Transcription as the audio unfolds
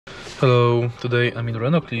Hello, today I'm in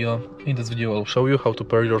Renault Clio. In this video I'll show you how to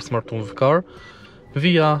pair your smartphone with car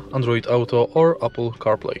via Android Auto or Apple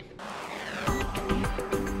CarPlay.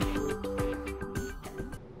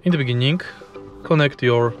 In the beginning, connect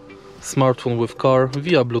your smartphone with car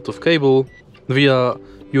via Bluetooth cable, via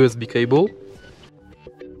USB cable.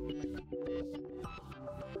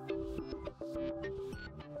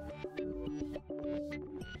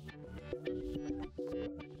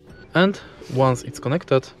 And once it's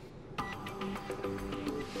connected,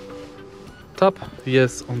 tap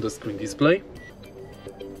yes on the screen display.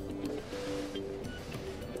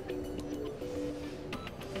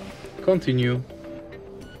 Continue.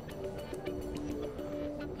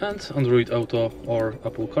 And Android Auto or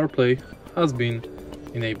Apple CarPlay has been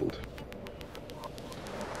enabled.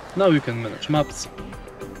 Now you can manage maps,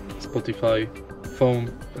 Spotify,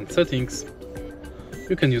 phone and settings.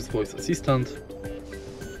 You can use voice assistant.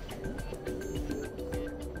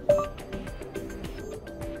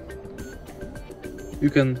 You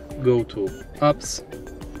can go to apps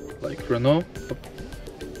like Renault,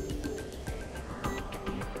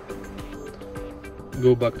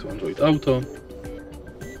 go back to Android Auto,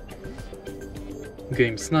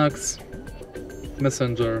 game snacks,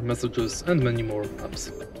 Messenger, messages and many more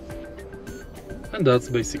apps. And that's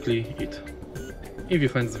basically it. If you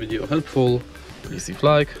find this video helpful, please leave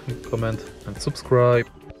like, comment and subscribe.